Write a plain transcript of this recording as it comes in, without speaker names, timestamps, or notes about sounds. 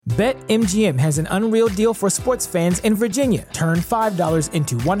BetMGM has an unreal deal for sports fans in Virginia. Turn $5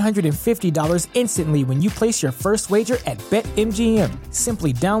 into $150 instantly when you place your first wager at BetMGM.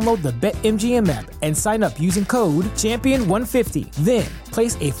 Simply download the BetMGM app and sign up using code Champion150. Then,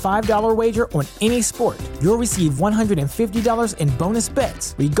 place a $5 wager on any sport. You'll receive $150 in bonus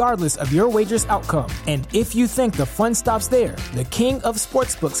bets, regardless of your wager's outcome. And if you think the fun stops there, the King of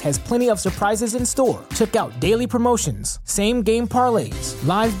Sportsbooks has plenty of surprises in store. Check out daily promotions, same-game parlays,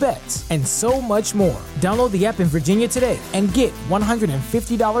 live bets, and so much more. Download the app in Virginia today and get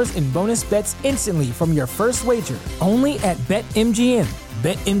 $150 in bonus bets instantly from your first wager. Only at BetMGM.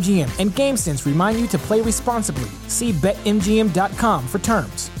 BetMGM and GameSense remind you to play responsibly. See BetMGM.com for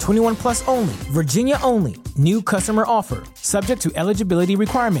terms. 21 plus only. Virginia only. New customer offer. Subject to eligibility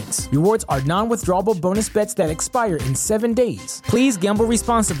requirements. Rewards are non-withdrawable bonus bets that expire in 7 days. Please gamble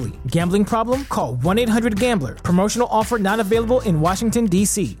responsibly. Gambling problem? Call 1-800-GAMBLER. Promotional offer not available in Washington,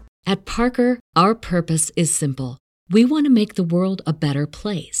 D.C. At Parker, our purpose is simple. We want to make the world a better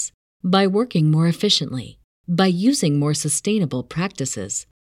place by working more efficiently, by using more sustainable practices,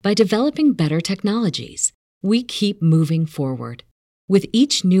 by developing better technologies. We keep moving forward. With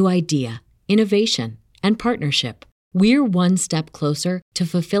each new idea, innovation, and partnership, we're one step closer to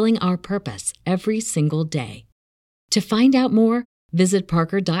fulfilling our purpose every single day. To find out more, visit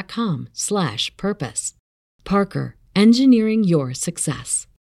parker.com/purpose. Parker, engineering your success.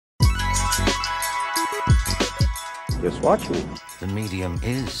 Just watch me. The medium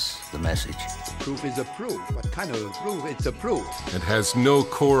is the message. Proof is a proof. What kind of a proof? It's a proof. It has no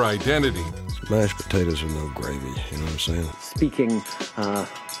core identity. Mashed potatoes are no gravy, you know what I'm saying? Speaking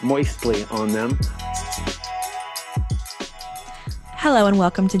moistly on them. Hello and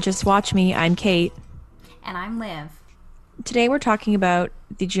welcome to Just Watch Me. I'm Kate. And I'm Liv. Today we're talking about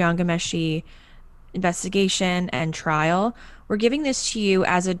the Jian Ghomeshi investigation and trial. We're giving this to you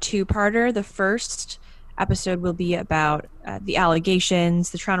as a two-parter. The first episode will be about the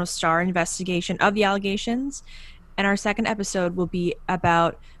allegations, the Toronto Star investigation of the allegations, and our second episode will be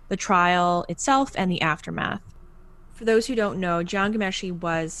about the trial itself and the aftermath. For those who don't know, Jian Ghomeshi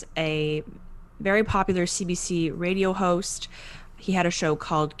was a very popular CBC radio host. He had a show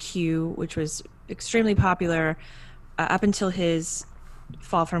called Q, which was extremely popular up until his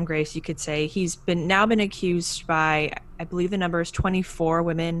fall from grace, you could say. He's now been accused by, I believe the number is 24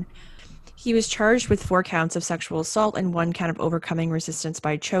 women. He was charged with 4 counts of sexual assault and 1 count of overcoming resistance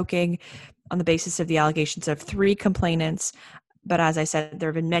by choking on the basis of the allegations of 3 complainants. But as I said, there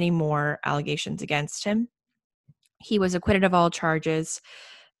have been many more allegations against him. He was acquitted of all charges,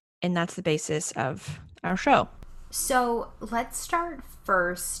 and that's the basis of our show. So let's start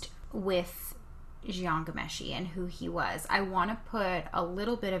first with Jian Ghomeshi and who he was. I want to put a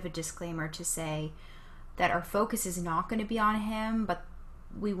little bit of a disclaimer to say that our focus is not going to be on him, but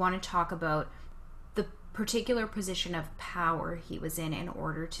we want to talk about the particular position of power he was in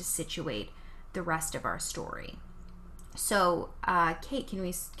order to situate the rest of our story. So, Kate, can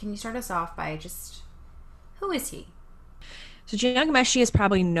you start us off by just, who is he? So Jian Ghomeshi is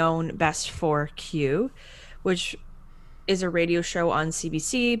probably known best for Q, which is a radio show on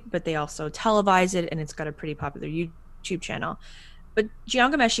CBC, but they also televise it, and it's got a pretty popular YouTube channel. But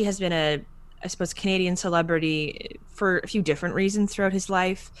Jian Ghomeshi has been a Canadian celebrity for a few different reasons throughout his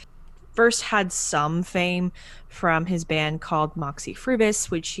life. First had some fame from his band called Moxie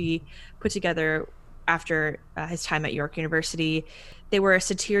Früvous, which he put together after his time at York University. They were a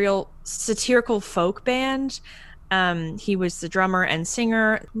satirical folk band. He was the drummer and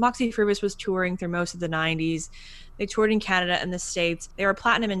singer. Moxie Früvous was touring through most of the 90s. They toured in Canada and the States. They were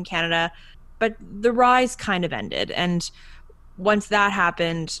platinum in Canada, but the rise kind of ended. And once that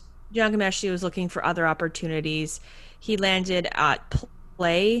happened, Jian Ghomeshi was looking for other opportunities. He landed at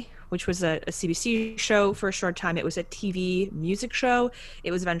Play, which was a CBC show for a short time. It was a TV music show.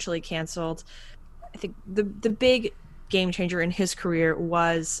 It was eventually canceled. I think the big game changer in his career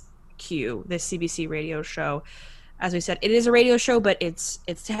was Q, this CBC radio show. As we said, it is a radio show, but it's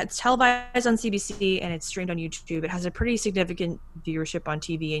televised on CBC and it's streamed on YouTube. It has a pretty significant viewership on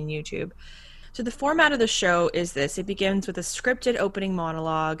TV and YouTube. So the format of the show is this. It begins with a scripted opening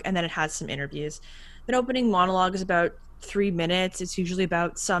monologue, and then it has some interviews. The opening monologue is about 3 minutes. It's usually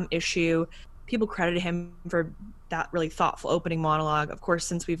about some issue. People credited him for that really thoughtful opening monologue. Of course,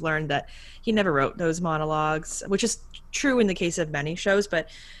 since we've learned that he never wrote those monologues, which is true in the case of many shows, but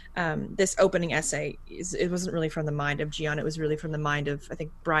this opening essay, it wasn't really from the mind of Jian. It was really from the mind of, I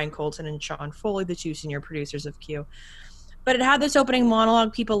think, Brian Colton and Sean Foley, the 2 senior producers of Q. But it had this opening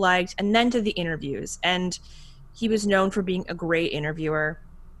monologue people liked, and then to the interviews. And he was known for being a great interviewer.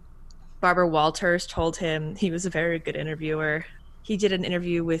 Barbara Walters told him he was a very good interviewer. he did an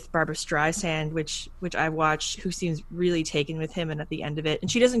interview with Barbara Streisand, which I watched, who seems really taken with him. And at the end of it, and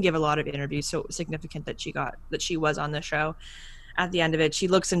she doesn't give a lot of interviews, so it was significant that she was on the show. At the end of it, she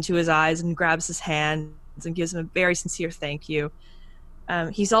looks into his eyes and grabs his hands and gives him a very sincere thank you.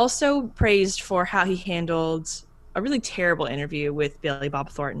 He's also praised for how he handled a really terrible interview with Billy Bob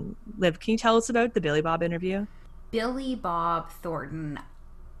Thornton. Liv, can you tell us about the Billy Bob interview? Billy Bob Thornton,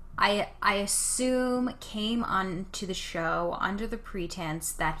 I assume, came onto the show under the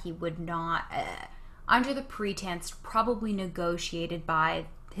pretense that he would not, probably negotiated by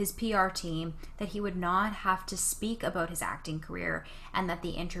his PR team, that he would not have to speak about his acting career, and that the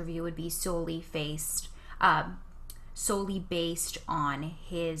interview would be solely based on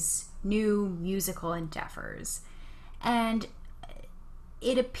his new musical endeavors. And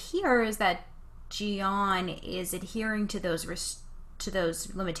it appears that Gian is adhering to those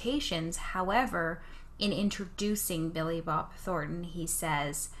limitations. However, in introducing Billy Bob Thornton, he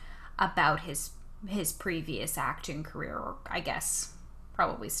says about his previous acting career, or I guess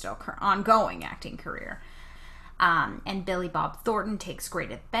probably still ongoing acting career. And Billy Bob Thornton takes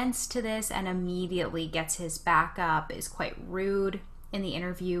great offense to this and immediately gets his back up, is quite rude in the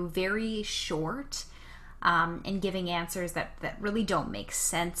interview, very short, and giving answers that really don't make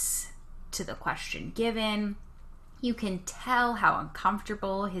sense to the question given. You can tell how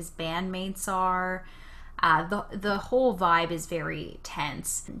uncomfortable his bandmates are. The whole vibe is very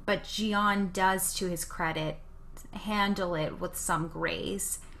tense, but Gian does, to his credit, handle it with some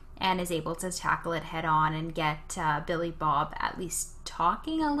grace and is able to tackle it head on and get Billy Bob at least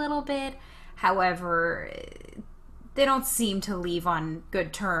talking a little bit. However, they don't seem to leave on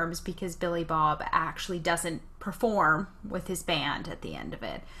good terms because Billy Bob actually doesn't perform with his band at the end of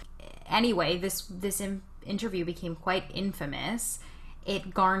it. Anyway, this interview became quite infamous.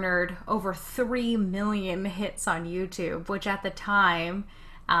 It garnered over 3 million hits on YouTube, which at the time,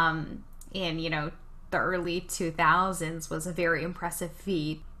 in the early 2000s, was a very impressive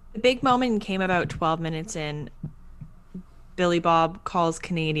feat. The big moment came about 12 minutes in. Billy Bob calls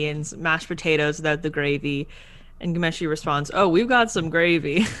Canadians mashed potatoes without the gravy, and Ghomeshi responds, "Oh, we've got some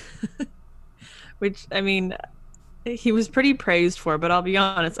gravy," which, I mean, he was pretty praised for, but I'll be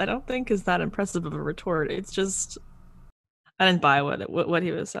honest, I don't think is that impressive of a retort. It's just, I didn't buy what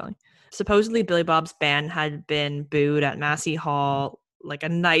he was selling. Supposedly, Billy Bob's band had been booed at Massey Hall like a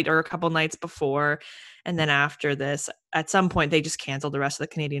night or a couple nights before, and then after this, at some point, they just canceled the rest of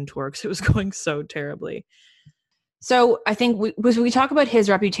the Canadian tour because it was going so terribly. So I think we talk about his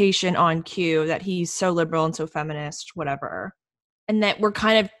reputation on Q, that he's so liberal and so feminist, whatever, and that we're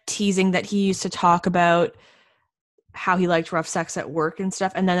kind of teasing that he used to talk about how he liked rough sex at work and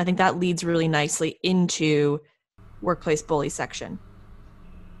stuff, and then I think that leads really nicely into workplace bully section.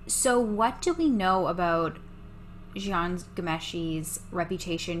 So what do we know about Jian Ghomeshi's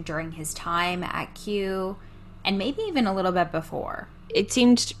reputation during his time at Q, and maybe even a little bit before? It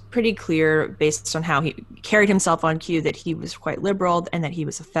seemed pretty clear based on how he carried himself on Q that he was quite liberal and that he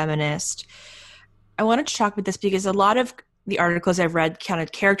was a feminist. I wanted to talk about this because a lot of the articles I've read kind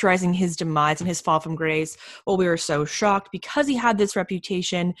of characterizing his demise and his fall from grace, well, we were so shocked because he had this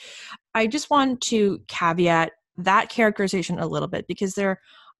reputation. I just want to caveat that characterization a little bit, because there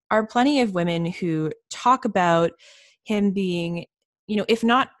are plenty of women who talk about him being, if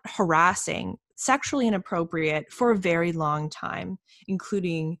not harassing, sexually inappropriate for a very long time,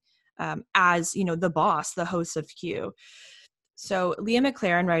 including as, the boss, the host of Q. So Leah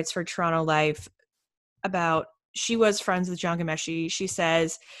McLaren writes for Toronto Life about, she was friends with Jian Ghomeshi. She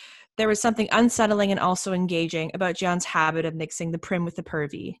says, there was something unsettling and also engaging about Jian's habit of mixing the prim with the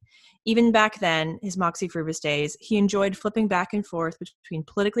pervy. Even back then, his Moxie Frubus days, he enjoyed flipping back and forth between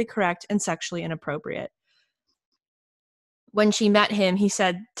politically correct and sexually inappropriate. When she met him, he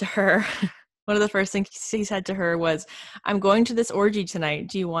said to her, one of the first things he said to her was, "I'm going to this orgy tonight.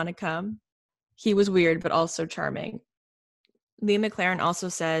 Do you want to come?" He was weird, but also charming. Leah McLaren also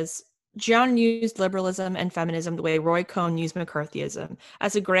says, Jian used liberalism and feminism the way Roy Cohn used McCarthyism,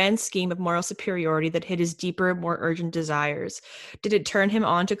 as a grand scheme of moral superiority that hid his deeper, more urgent desires. Did it turn him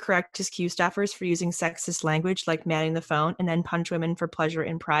on to correct his Q staffers for using sexist language like manning the phone and then punch women for pleasure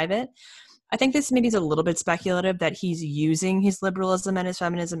in private? I think this maybe is a little bit speculative that he's using his liberalism and his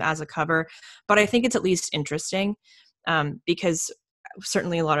feminism as a cover, but I think it's at least interesting because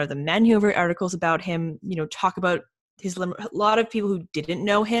certainly a lot of the men who have written articles about him, talk about a lot of people who didn't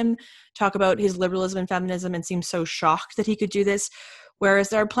know him talk about his liberalism and feminism and seem so shocked that he could do this, whereas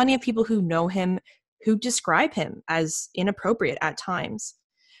there are plenty of people who know him who describe him as inappropriate at times.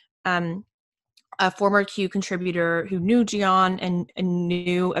 a former Q contributor who knew Jian and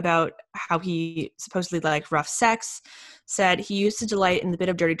knew about how he supposedly liked rough sex, said he used to delight in the bit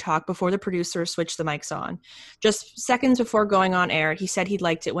of dirty talk before the producer switched the mics on. Just seconds before going on air, he said he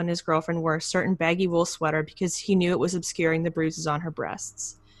liked it when his girlfriend wore a certain baggy wool sweater because he knew it was obscuring the bruises on her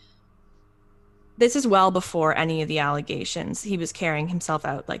breasts. This is well before any of the allegations. He was carrying himself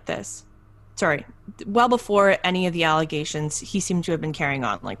out like this. Sorry, well before any of the allegations, he seemed to have been carrying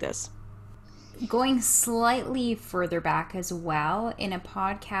on like this. Going slightly further back as well, in a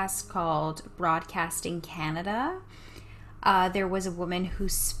podcast called Broadcasting Canada, there was a woman who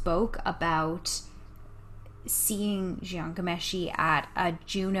spoke about seeing Jian Ghomeshi at a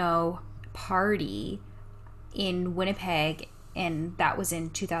Juno party in Winnipeg, and that was in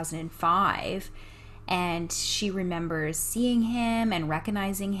 2005. And she remembers seeing him and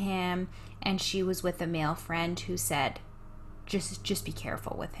recognizing him, and she was with a male friend who said, just be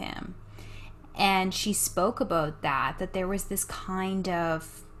careful with him. And she spoke about that there was this kind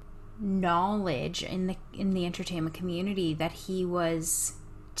of knowledge in the entertainment community that he was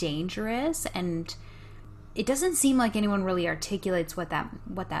dangerous, and it doesn't seem like anyone really articulates what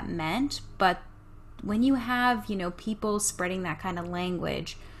that meant. But when you have, people spreading that kind of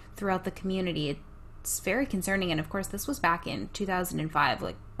language throughout the community, it's very concerning. And of course, this was back in 2005,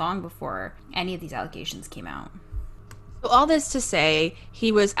 like long before any of these allegations came out. So all this to say,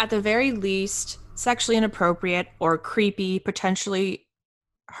 he was at the very least sexually inappropriate or creepy, potentially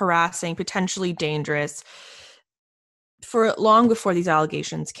harassing, potentially dangerous for long before these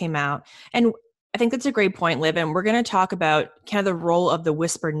allegations came out. And I think that's a great point, Liv. And we're going to talk about kind of the role of the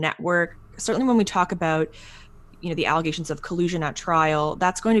Whisper Network. Certainly when we talk about, the allegations of collusion at trial,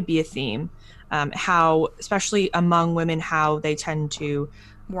 that's going to be a theme. How, especially among women, how they tend to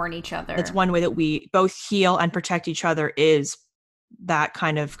warn each other. That's one way that we both heal and protect each other, is that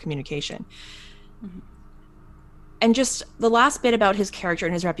kind of communication. Mm-hmm. And just the last bit about his character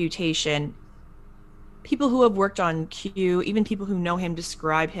and his reputation, people who have worked on Q, even people who know him,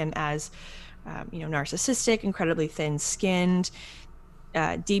 describe him as, narcissistic, incredibly thin-skinned,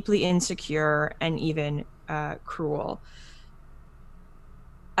 deeply insecure, and even cruel.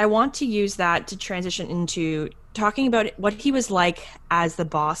 I want to use that to transition into talking about what he was like as the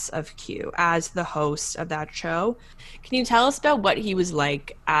boss of Q, as the host of that show. Can you tell us about what he was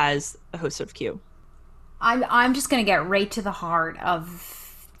like as the host of Q? I'm just going to get right to the heart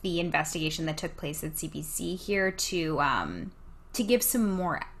of the investigation that took place at CBC here to give some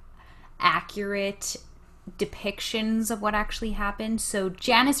more accurate depictions of what actually happened. So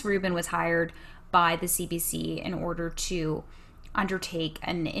Janice Rubin was hired by the CBC in order to undertake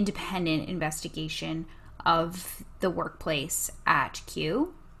an independent investigation of the workplace at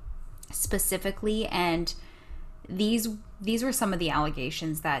Q specifically, and these were some of the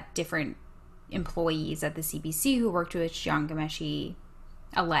allegations that different employees at the CBC who worked with Jian Ghomeshi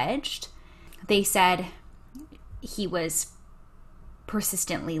alleged. They said he was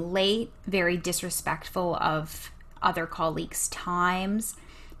persistently late, very disrespectful of other colleagues' times.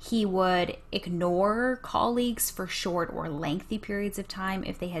 He would ignore colleagues for short or lengthy periods of time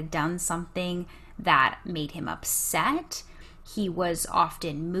if they had done something that made him upset. He was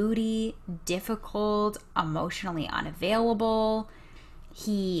often moody, difficult, emotionally unavailable.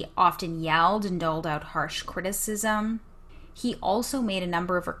 He often yelled and doled out harsh criticism. He also made a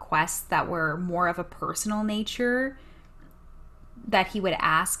number of requests that were more of a personal nature that he would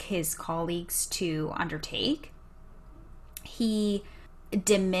ask his colleagues to undertake. He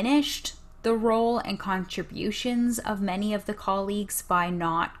diminished the role and contributions of many of the colleagues by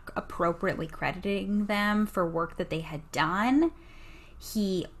not appropriately crediting them for work that they had done.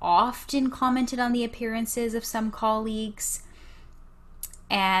 He often commented on the appearances of some colleagues,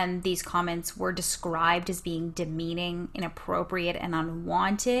 and these comments were described as being demeaning, inappropriate, and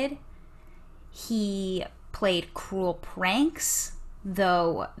unwanted. He played cruel pranks,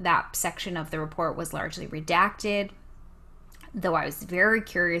 though that section of the report was largely redacted, though I was very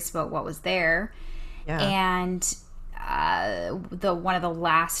curious about what was there. Yeah. And one of the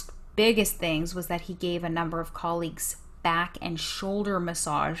last biggest things was that he gave a number of colleagues back and shoulder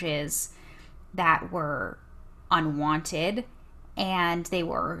massages that were unwanted, and they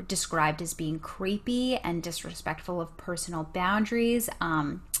were described as being creepy and disrespectful of personal boundaries.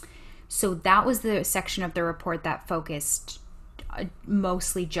 So that was the section of the report that focused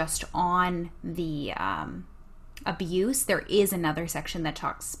mostly just on the abuse. There is another section that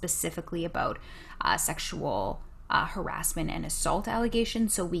talks specifically about sexual harassment and assault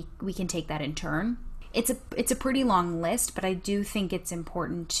allegations, so we can take that in turn. It's a pretty long list, but I do think it's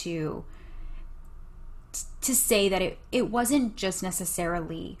important to say that it wasn't just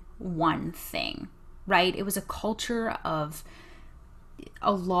necessarily one thing, right? It was a culture of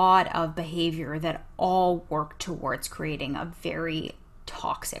a lot of behavior that all worked towards creating a very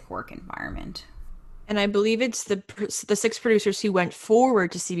toxic work environment. And I believe it's the 6 producers who went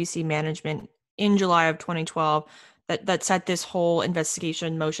forward to CBC management in July of 2012 that set this whole investigation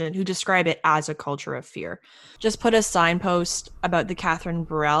in motion, who describe it as a culture of fear. Just put a signpost about the Catherine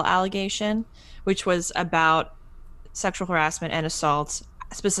Burrell allegation, which was about sexual harassment and assaults,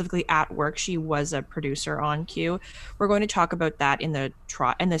 specifically at work. She was a producer on Q. We're going to talk about that in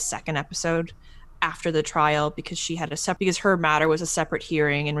the second episode after the trial, because she had because her matter was a separate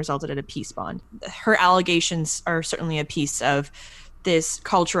hearing and resulted in a peace bond. Her allegations are certainly a piece of this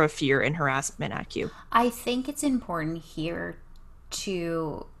culture of fear and harassment at Q. I think it's important here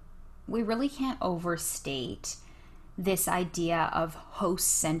we really can't overstate this idea of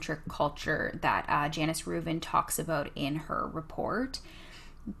host-centric culture that Janice Rubin talks about in her report,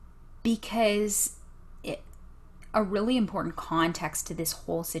 because a really important context to this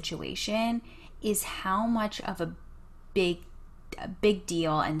whole situation is how much of a big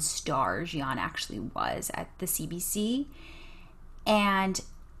deal and star Jian actually was at the CBC. And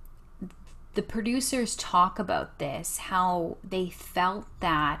the producers talk about this, how they felt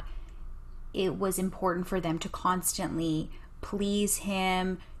that it was important for them to constantly please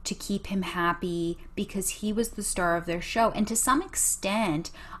him, to keep him happy, because he was the star of their show. And to some extent,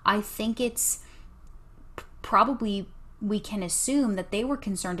 I think it's probably, we can assume that they were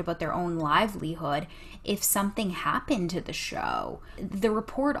concerned about their own livelihood if something happened to the show. The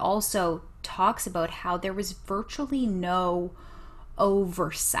report also talks about how there was virtually no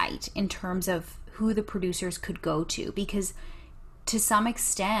oversight in terms of who the producers could go to, because to some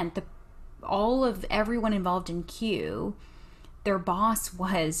extent everyone involved in Q, their boss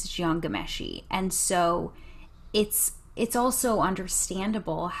was Jian Ghomeshi, and so it's also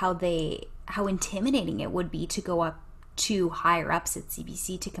understandable how intimidating it would be to go up to higher ups at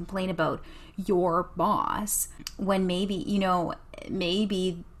CBC to complain about your boss, when maybe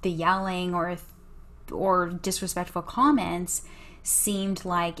the yelling or disrespectful comments seemed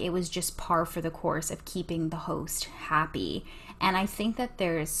like it was just par for the course of keeping the host happy. And I think that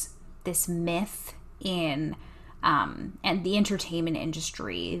there's this myth in and the entertainment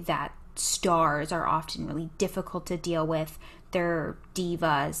industry that stars are often really difficult to deal with. They're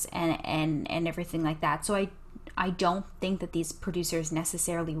divas and everything like that. So I don't think that these producers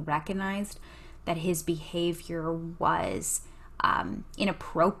necessarily recognized that his behavior was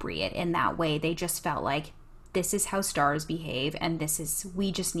inappropriate in that way. They just felt like, this is how stars behave, and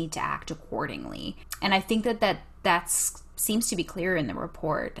we just need to act accordingly. And I think that seems to be clear in the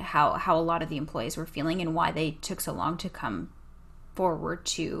report, how a lot of the employees were feeling and why they took so long to come forward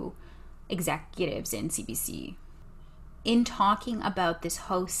to executives in CBC. In talking about this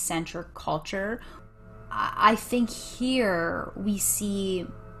host-centric culture, I think here we see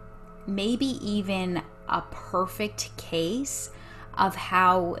maybe even a perfect case of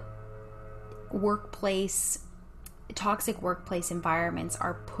how toxic workplace environments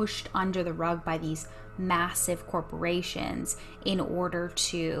are pushed under the rug by these massive corporations in order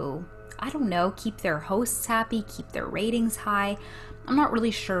to, keep their hosts happy, keep their ratings high. I'm not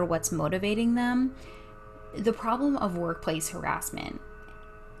really sure what's motivating them. The problem of workplace harassment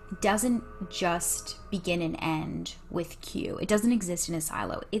doesn't just begin and end with Q. It doesn't exist in a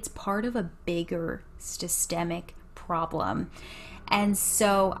silo. It's part of a bigger systemic problem. And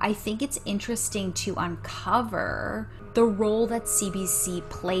so I think it's interesting to uncover the role that CBC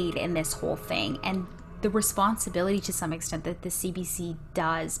played in this whole thing and the responsibility to some extent that the CBC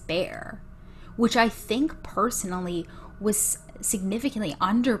does bear, which I think personally was significantly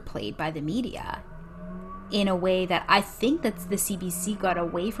underplayed by the media in a way that I think that the CBC got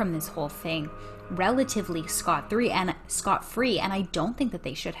away from this whole thing relatively scot-free, and I don't think that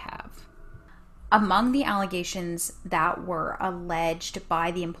they should have. Among the allegations that were alleged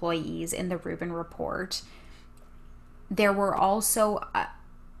by the employees in the Rubin report, there were also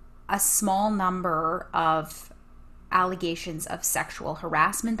a small number of allegations of sexual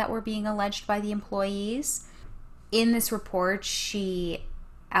harassment that were being alleged by the employees. In this report, she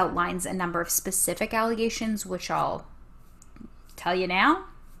outlines a number of specific allegations, which I'll tell you now.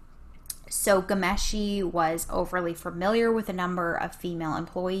 So Ghomeshi was overly familiar with a number of female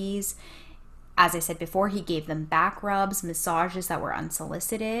employees. As I said before, he gave them back rubs, massages that were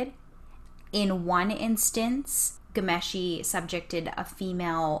unsolicited. In one instance, Ghomeshi subjected a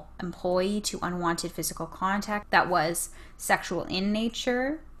female employee to unwanted physical contact that was sexual in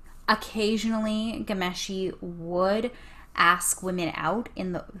nature. Occasionally, Ghomeshi would ask women out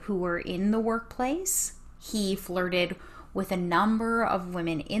who were in the workplace. He flirted with a number of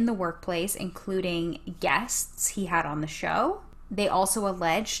women in the workplace, including guests he had on the show. They also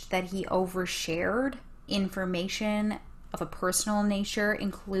alleged that he overshared information of a personal nature,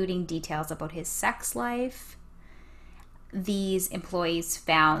 including details about his sex life. These employees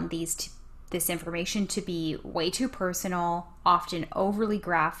found this information to be way too personal, often overly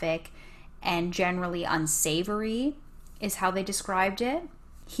graphic, and generally unsavory, is how they described it.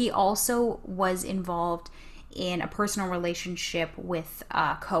 He also was involved in a personal relationship with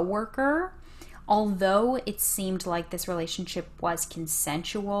a coworker. Although it seemed like this relationship was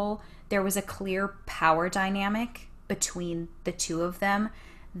consensual, there was a clear power dynamic between the two of them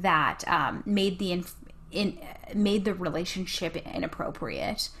that made the relationship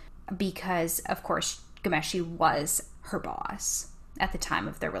inappropriate, because, of course, Ghomeshi was her boss at the time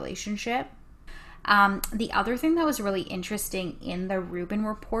of their relationship. The other thing that was really interesting in the Rubin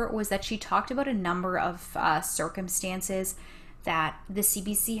report was that she talked about a number of circumstances that the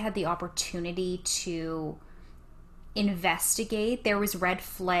CBC had the opportunity to investigate. There was red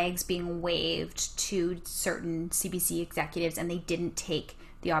flags being waved to certain CBC executives, and they didn't take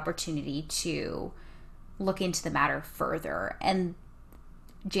the opportunity to look into the matter further. And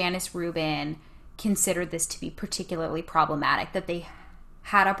Janice Rubin considered this to be particularly problematic, that they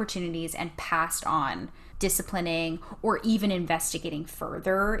had opportunities and passed on disciplining or even investigating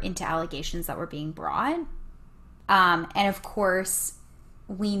further into allegations that were being brought. And of course,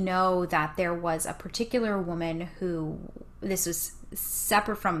 we know that there was a particular woman who, this was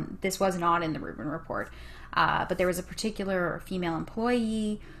separate from, this was not in the Rubin report, but there was a particular female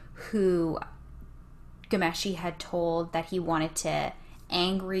employee who Ghomeshi had told that he wanted to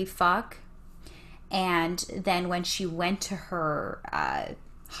angry fuck. And then when she went to her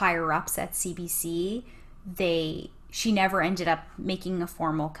higher ups at CBC, she never ended up making a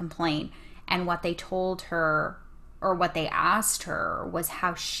formal complaint. And what they told her, or what they asked her, was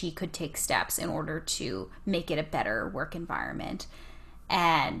how she could take steps in order to make it a better work environment.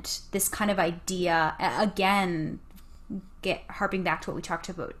 And this kind of idea, again, harping back to what we talked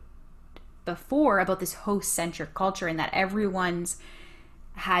about before, about this host-centric culture, and that everyone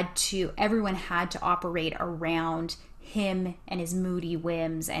had to operate around him and his moody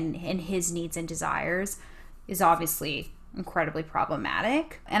whims and his needs and desires, is obviously incredibly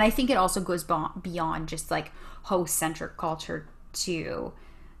problematic. And I think it also goes beyond just like host-centric culture to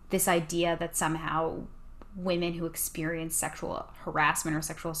this idea that somehow women who experience sexual harassment or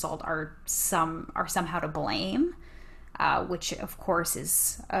sexual assault are somehow to blame, which of course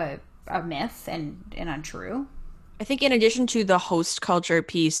is a myth and untrue. I think in addition to the host culture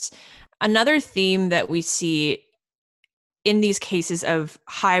piece, another theme that we see in these cases of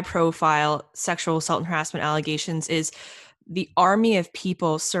high profile sexual assault and harassment allegations is the army of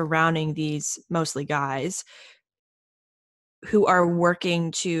people surrounding these mostly guys who are working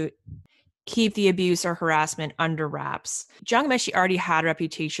to keep the abuse or harassment under wraps. Jian Ghomeshi already had a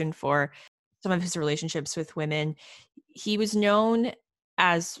reputation for some of his relationships with women. He was known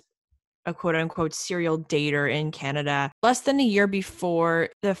as a quote-unquote serial dater in Canada. Less than a year before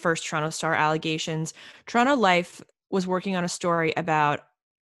the first Toronto Star allegations, Toronto Life was working on a story about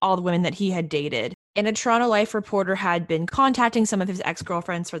all the women that he had dated. And a Toronto Life reporter had been contacting some of his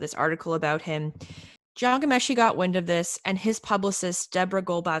ex-girlfriends for this article about him. Jian Ghomeshi got wind of this, and his publicist, Deborah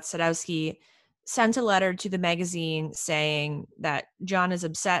Goldblatt-Sadowski, sent a letter to the magazine saying that John is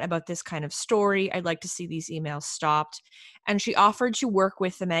upset about this kind of story. I'd like to see these emails stopped. And she offered to work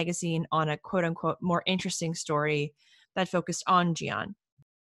with the magazine on a quote-unquote more interesting story that focused on Jian.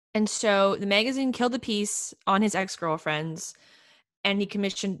 And so the magazine killed the piece on his ex-girlfriends, and they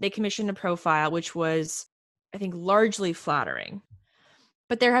commissioned a profile, which was, I think, largely flattering.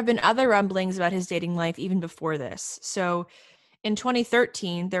 But there have been other rumblings about his dating life even before this. So in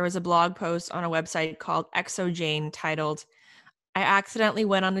 2013, there was a blog post on a website called ExoJane titled, "I accidentally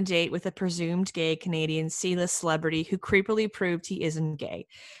went on a date with a presumed gay Canadian C-list celebrity who creepily proved he isn't gay."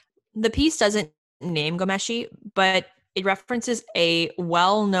 The piece doesn't name Ghomeshi, but it references a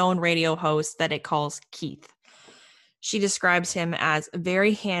well-known radio host that it calls Keith. She describes him as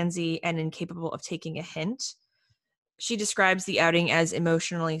very handsy and incapable of taking a hint. She describes the outing as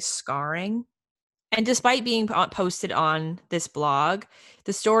emotionally scarring. And despite being posted on this blog,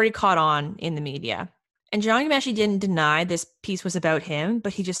 the story caught on in the media. And Jian Ghomeshi didn't deny this piece was about him,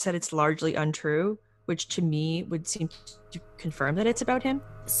 but he just said it's largely untrue, which to me would seem to confirm that it's about him.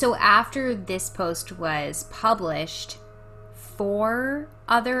 So after this post was published, 4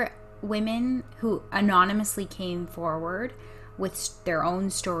 other women who anonymously came forward with their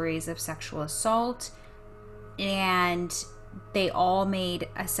own stories of sexual assault, and they all made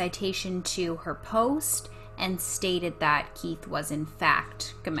a citation to her post and stated that Keith was in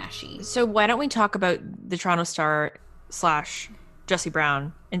fact Ghomeshi. So why don't we talk about the Toronto Star / Jesse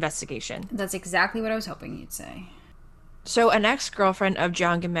Brown investigation? That's exactly what I was hoping you'd say. So an ex-girlfriend of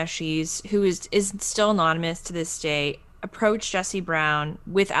Jian Ghomeshi's, who is still anonymous to this day, approached Jesse Brown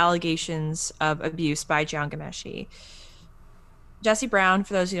with allegations of abuse by Jian Ghomeshi. Jesse Brown,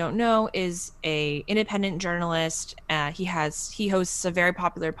 for those who don't know, is a independent journalist. He hosts a very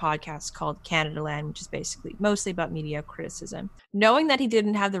popular podcast called Canada Land, which is basically mostly about media criticism. Knowing that he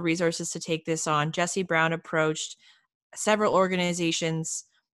didn't have the resources to take this on, Jesse Brown approached several organizations,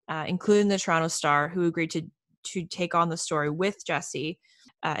 including the Toronto Star, who agreed to take on the story with Jesse.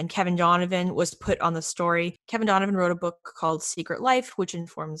 And Kevin Donovan was put on the story. Kevin Donovan wrote a book called Secret Life, which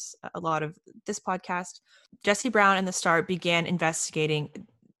informs a lot of this podcast. Jesse Brown and the Star began investigating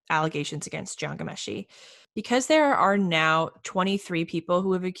allegations against Jian Ghomeshi. Because there are now 23 people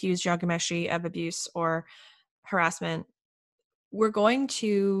who have accused Jian Ghomeshi of abuse or harassment, we're going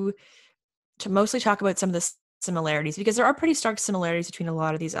to mostly talk about some of the similarities, because there are pretty stark similarities between a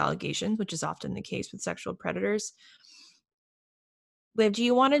lot of these allegations, which is often the case with sexual predators. Liv, do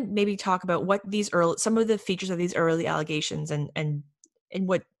you want to maybe talk about what some of the features of these early allegations and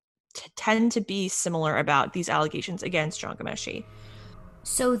what tend to be similar about these allegations against Jian Ghomeshi?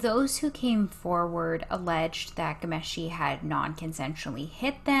 So those who came forward alleged that Ghomeshi had non-consensually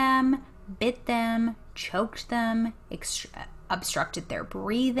hit them, bit them, choked them, obstructed their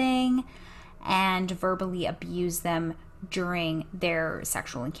breathing, and verbally abused them during their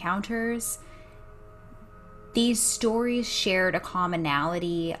sexual encounters. These stories shared a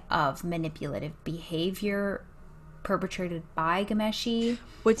commonality of manipulative behavior perpetrated by Ghomeshi.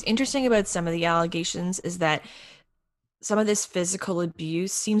 What's interesting about some of the allegations is that some of this physical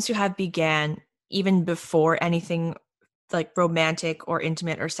abuse seems to have began even before anything like romantic or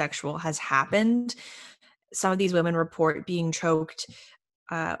intimate or sexual has happened. Some of these women report being choked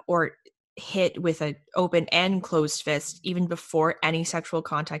or hit with an open and closed fist even before any sexual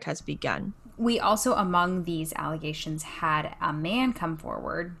contact has begun. We also, among these allegations, had a man come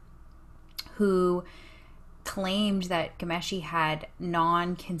forward who claimed that Ghomeshi had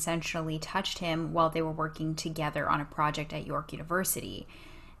non-consensually touched him while they were working together on a project at York University.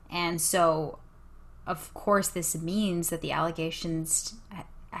 And so, of course, this means that the allegations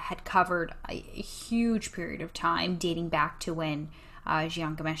had covered a huge period of time dating back to when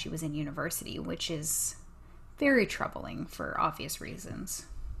Jian Ghomeshi was in university, which is very troubling for obvious reasons.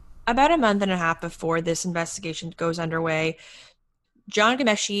 About a month and a half before this investigation goes underway, Jian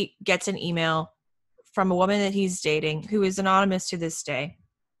Ghomeshi gets an email from a woman that he's dating, who is anonymous to this day,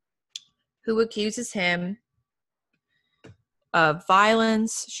 who accuses him of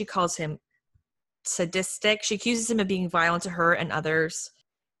violence. She calls him sadistic. She accuses him of being violent to her and others.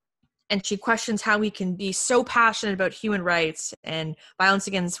 And she questions how he can be so passionate about human rights and violence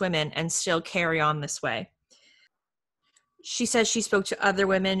against women and still carry on this way. She says she spoke to other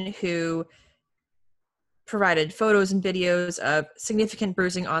women who provided photos and videos of significant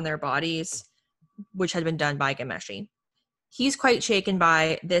bruising on their bodies, which had been done by Ghomeshi. He's quite shaken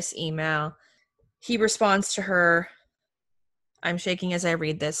by this email. He responds to her, "I'm shaking as I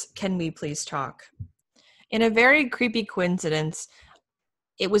read this. Can we please talk?" In a very creepy coincidence,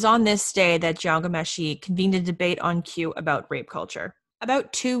 it was on this day that Jian Ghomeshi convened a debate on Q about rape culture.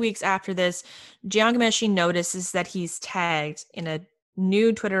 About 2 weeks after this, Jian Ghomeshi notices that he's tagged in a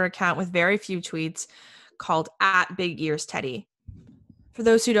new Twitter account with very few tweets called @BigEarsTeddy. For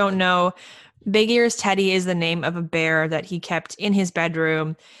those who don't know, Big Ears Teddy is the name of a bear that he kept in his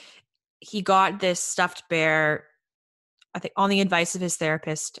bedroom. He got this stuffed bear, I think, on the advice of his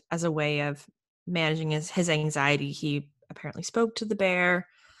therapist as a way of managing his anxiety. He apparently spoke to the bear.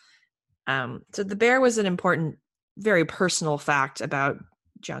 So the bear was an important, very personal fact about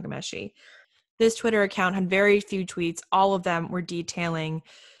Jian Ghomeshi. This Twitter account had very few tweets. All of them were detailing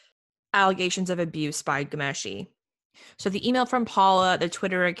allegations of abuse by Ghomeshi. So the email from Paula, the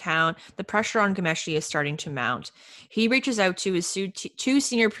Twitter account, the pressure on Ghomeshi is starting to mount. He reaches out to his two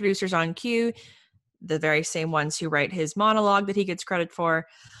senior producers on Q, the very same ones who write his monologue that he gets credit for,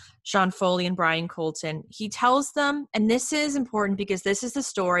 Sean Foley and Brian Colton. He tells them, and this is important because this is the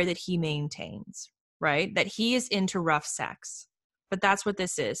story that he maintains, right? That he is into rough sex. But that's what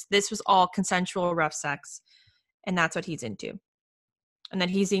this is. This was all consensual rough sex, and that's what he's into. And that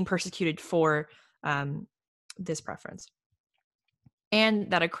he's being persecuted for this preference.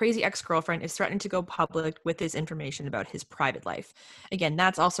 And that a crazy ex-girlfriend is threatening to go public with his information about his private life. Again,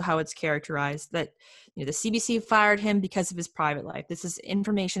 that's also how it's characterized, that the CBC fired him because of his private life. This is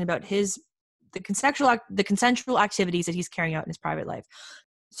information about the consensual activities that he's carrying out in his private life.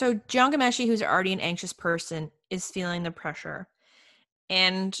 So Jian Ghomeshi, who's already an anxious person, is feeling the pressure.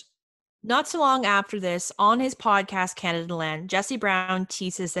 And not so long after this, on his podcast, Canada Land, Jesse Brown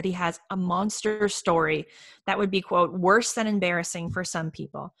teases that he has a monster story that would be, quote, worse than embarrassing for some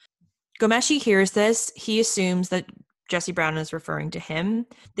people. Ghomeshi hears this. He assumes that Jesse Brown is referring to him.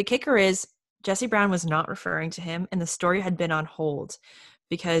 The kicker is Jesse Brown was not referring to him, and the story had been on hold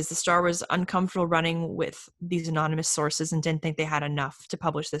because the Star was uncomfortable running with these anonymous sources and didn't think they had enough to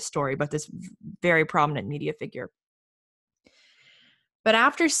publish this story about this very prominent media figure. But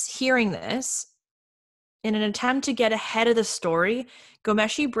after hearing this, in an attempt to get ahead of the story,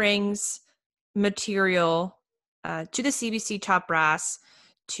 Ghomeshi brings material to the CBC top brass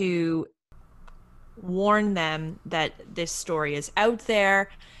to warn them that this story is out there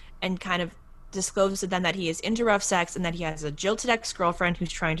and kind of discloses to them that he is into rough sex and that he has a jilted ex-girlfriend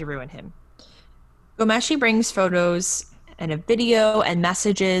who's trying to ruin him. Ghomeshi brings photos and a video and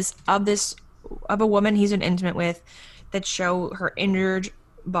messages of a woman he's been intimate with that show her injured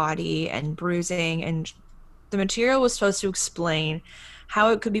body and bruising, and the material was supposed to explain how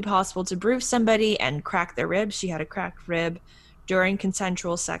it could be possible to bruise somebody and crack their ribs. She had a cracked rib during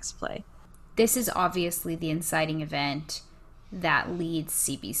consensual sex play. This is obviously the inciting event that leads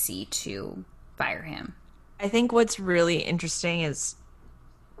CBC to fire him. I think what's really interesting is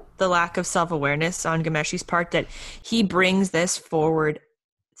the lack of self-awareness on Ghomeshi's part, that he brings this forward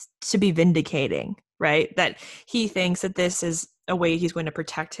to be vindicating, right? That he thinks that this is a way he's going to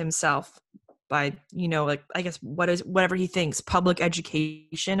protect himself by, I guess whatever he thinks, public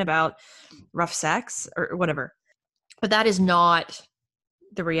education about rough sex or whatever. But that is not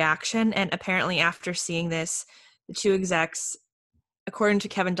the reaction. And apparently after seeing this, the two execs, according to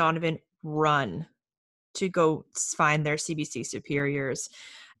Kevin Donovan, run to go find their CBC superiors.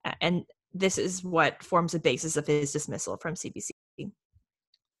 And this is what forms the basis of his dismissal from CBC.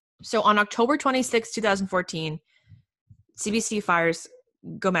 So on October 26, 2014, CBC fires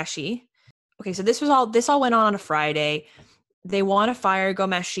Ghomeshi. Okay, so this all went on a Friday. They want to fire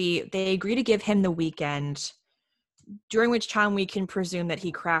Ghomeshi. They agree to give him the weekend, during which time we can presume that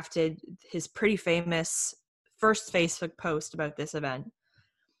he crafted his pretty famous first Facebook post about this event.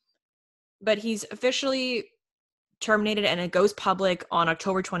 But he's officially terminated, and it goes public on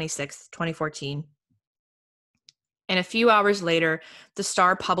October 26th, 2014. And a few hours later, the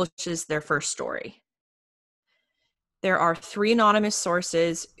Star publishes their first story. There are 3 anonymous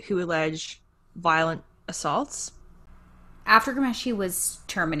sources who allege violent assaults. After Ghomeshi was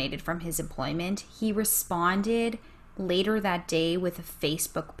terminated from his employment, he responded later that day with a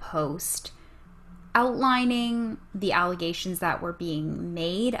Facebook post outlining the allegations that were being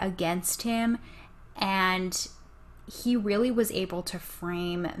made against him, and he really was able to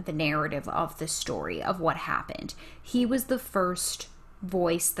frame the narrative of the story of what happened. He was the first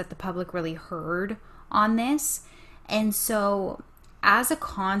voice that the public really heard on this, and so as a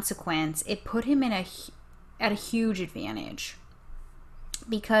consequence, it put him at a huge advantage,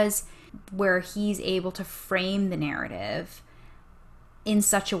 because where he's able to frame the narrative in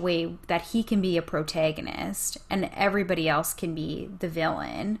such a way that he can be a protagonist and everybody else can be the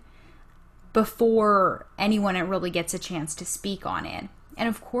villain before anyone really gets a chance to speak on it. And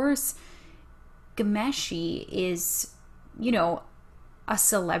of course, Ghomeshi is, a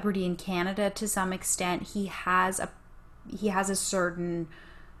celebrity in Canada to some extent. He has a certain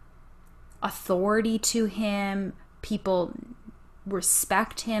authority to him. People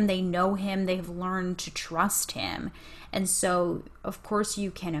respect him, they know him, they've learned to trust him. And so, of course, you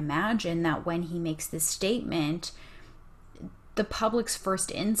can imagine that when he makes this statement, the public's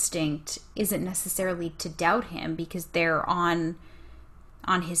first instinct isn't necessarily to doubt him because they're on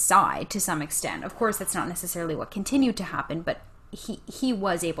his side to some extent. Of course, that's not necessarily what continued to happen, but he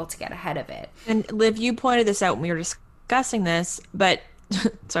was able to get ahead of it. And Liv, you pointed this out when we were discussing this, but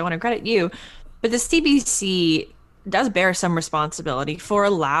so I want to credit you, but the CBC does bear some responsibility for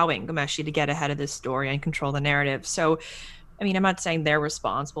allowing Ghomeshi to get ahead of this story and control the narrative. So, I mean, I'm not saying they're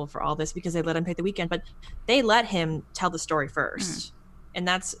responsible for all this because they let him take the weekend, but they let him tell the story first. And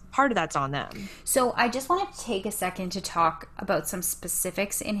that's part of that's on them. So I just want to take a second to talk about some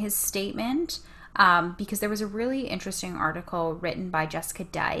specifics in his statement, because there was a really interesting article written by Jessica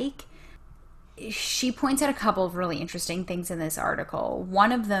Dyke. She points out a couple of really interesting things in this article.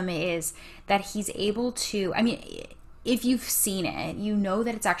 One of them is that he's able to, if you've seen it, you know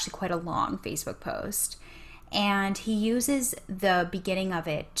that it's actually quite a long Facebook post. And he uses the beginning of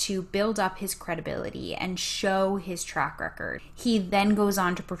it to build up his credibility and show his track record. He then goes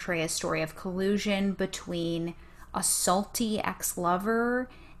on to portray a story of collusion between a salty ex-lover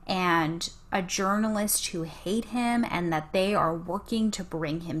and a journalist who hate him, and that they are working to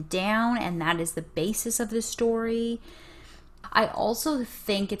bring him down, and that is the basis of the story. I also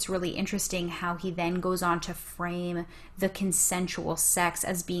think it's really interesting how he then goes on to frame the consensual sex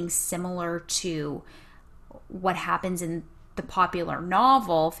as being similar to what happens in the popular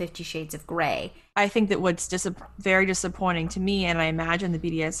novel 50 Shades of Grey. I think that what's very disappointing to me, and I imagine the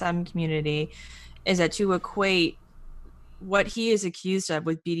BDSM community, is that to equate what he is accused of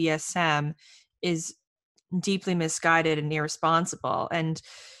with BDSM is deeply misguided and irresponsible, and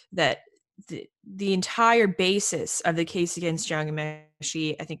that the entire basis of the case against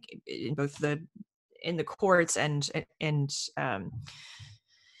Giangameschi, I think, in both in the courts and in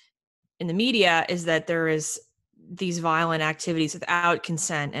the media, is that there is these violent activities without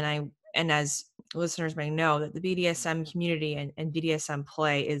consent, and as listeners may know, that the BDSM community and BDSM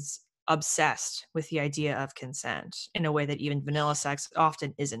play is obsessed with the idea of consent in a way that even vanilla sex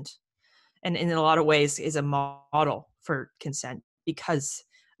often isn't, and in a lot of ways is a model for consent because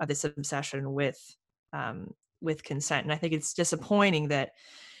of this obsession with consent. And I think it's disappointing that,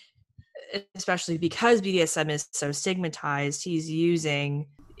 especially because BDSM is so stigmatized, he's using,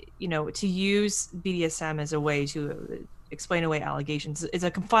 to use BDSM as a way to explain away allegations is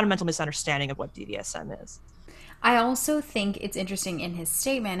a fundamental misunderstanding of what BDSM is. I also think it's interesting in his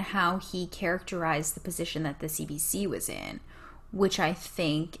statement how he characterized the position that the CBC was in, which I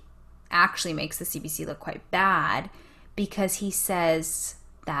think actually makes the CBC look quite bad, because he says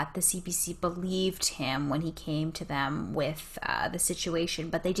that the CBC believed him when he came to them with the situation,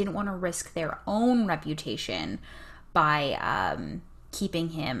 but they didn't want to risk their own reputation by keeping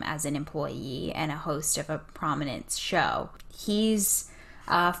him as an employee and a host of a prominent show. He's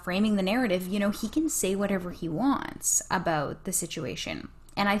framing the narrative, he can say whatever he wants about the situation.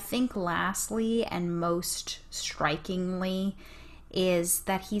 And I think lastly and most strikingly is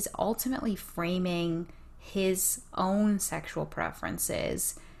that he's ultimately framing his own sexual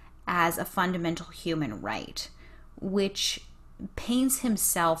preferences as a fundamental human right, which paints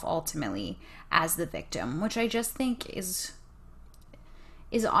himself ultimately as the victim, which I just think is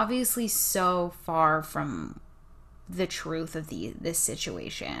obviously so far from the truth of this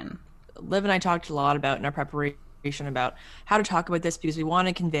situation. Liv and I talked a lot about in our preparation about how to talk about this, because we want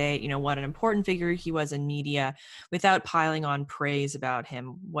to convey, what an important figure he was in media without piling on praise about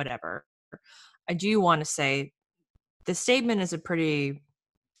him, whatever. I do want to say the statement is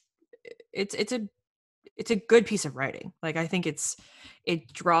it's a good piece of writing. Like, I think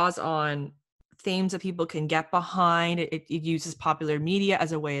it draws on themes that people can get behind. It uses popular media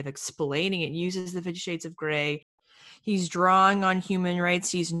as a way of explaining. It uses the 50 Shades of Grey. He's drawing on human rights.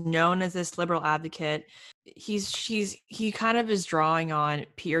 He's known as this liberal advocate. He kind of is drawing on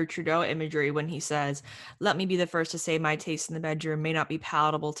Pierre Trudeau imagery when he says, "Let me be the first to say my taste in the bedroom may not be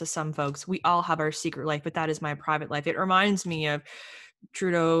palatable to some folks. We all have our secret life, but that is my private life." It reminds me of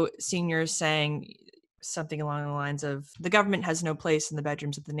Trudeau Sr. saying something along the lines of, "The government has no place in the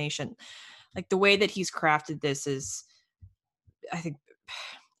bedrooms of the nation." Like, the way that he's crafted this is, I think,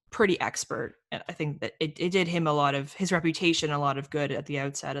 pretty expert. I think that it did him his reputation a lot of good at the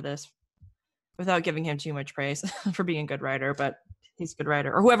outset of this, without giving him too much praise for being a good writer, but he's a good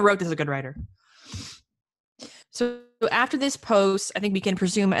writer, or whoever wrote this is a good writer. So after this post, I think we can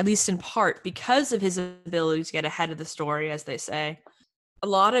presume, at least in part, because of his ability to get ahead of the story, as they say, a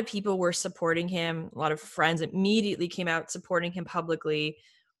lot of people were supporting him. A lot of friends immediately came out supporting him publicly.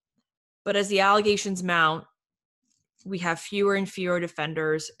 But as the allegations mount, we have fewer and fewer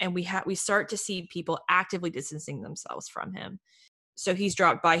defenders, and we start to see people actively distancing themselves from him. So he's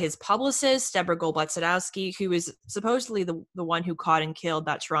dropped by his publicist, Deborah Goldblatt-Sadowski, who is supposedly the one who caught and killed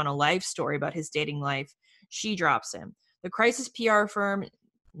that Toronto Life story about his dating life. She drops him. The crisis PR firm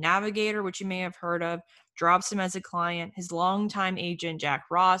Navigator, which you may have heard of, drops him as a client. His longtime agent, Jack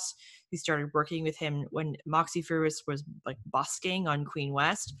Ross, who started working with him when Moxie Furious was busking on Queen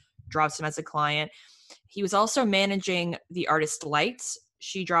West, drops him as a client. He was also managing the artist Lights.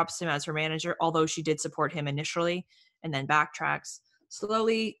 She drops him as her manager, although she did support him initially and then backtracks.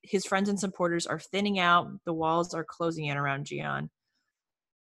 Slowly, his friends and supporters are thinning out. The walls are closing in around Gian.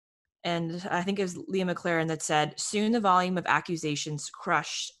 And I think it was Leah McLaren that said, "Soon the volume of accusations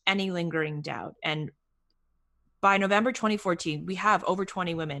crushed any lingering doubt." And by November 2014, we have over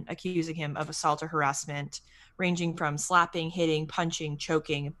 20 women accusing him of assault or harassment, ranging from slapping, hitting, punching,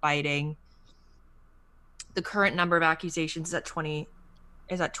 choking, biting. The current number of accusations is at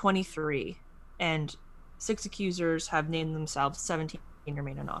 23, and 6 accusers have named themselves. 17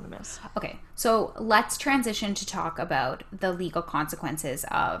 remain anonymous. Okay, so let's transition to talk about the legal consequences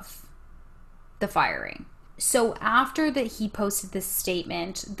of the firing. So after that he posted this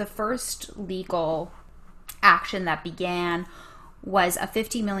statement, the first legal action that began was a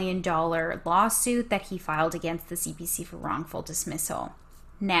 $50 million lawsuit that he filed against the CBC for wrongful dismissal.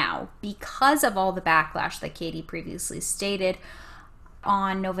 Now, because of all the backlash that Katie previously stated,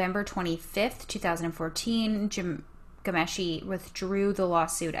 on November 25th, 2014, Ghomeshi withdrew the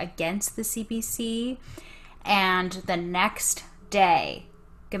lawsuit against the CBC, and the next day,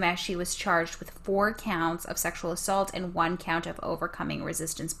 Ghomeshi was charged with 4 counts of sexual assault and 1 count of overcoming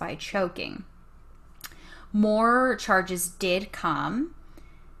resistance by choking. More charges did come.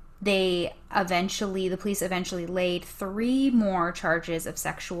 The police eventually laid 3 more charges of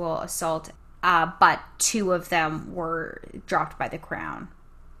sexual assault, but 2 of them were dropped by the Crown.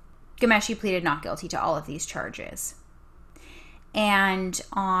 Ghomeshi pleaded not guilty to all of these charges. And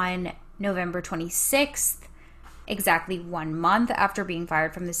on November 26th, exactly 1 month after being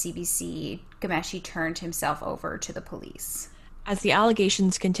fired from the CBC, Ghomeshi turned himself over to the police. As the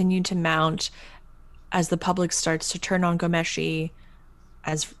allegations continue to mount, as the public starts to turn on Ghomeshi,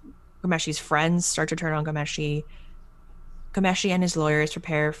 as Ghomeshi's friends start to turn on Ghomeshi, Ghomeshi and his lawyers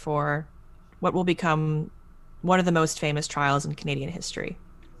prepare for what will become one of the most famous trials in Canadian history.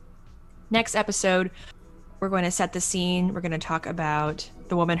 Next episode, we're going to set the scene. We're going to talk about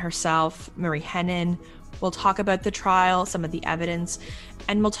the woman herself, Marie Henein. We'll talk about the trial, some of the evidence,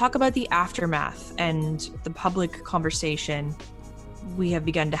 and we'll talk about the aftermath and the public conversation we have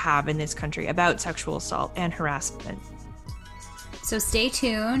begun to have in this country about sexual assault and harassment. So stay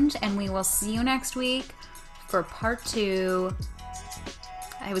tuned, and we will see you next week for part 2.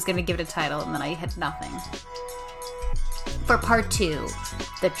 I was going to give it a title, and then I had nothing. For part 2,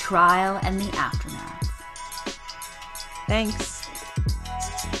 the trial and the aftermath. Thanks.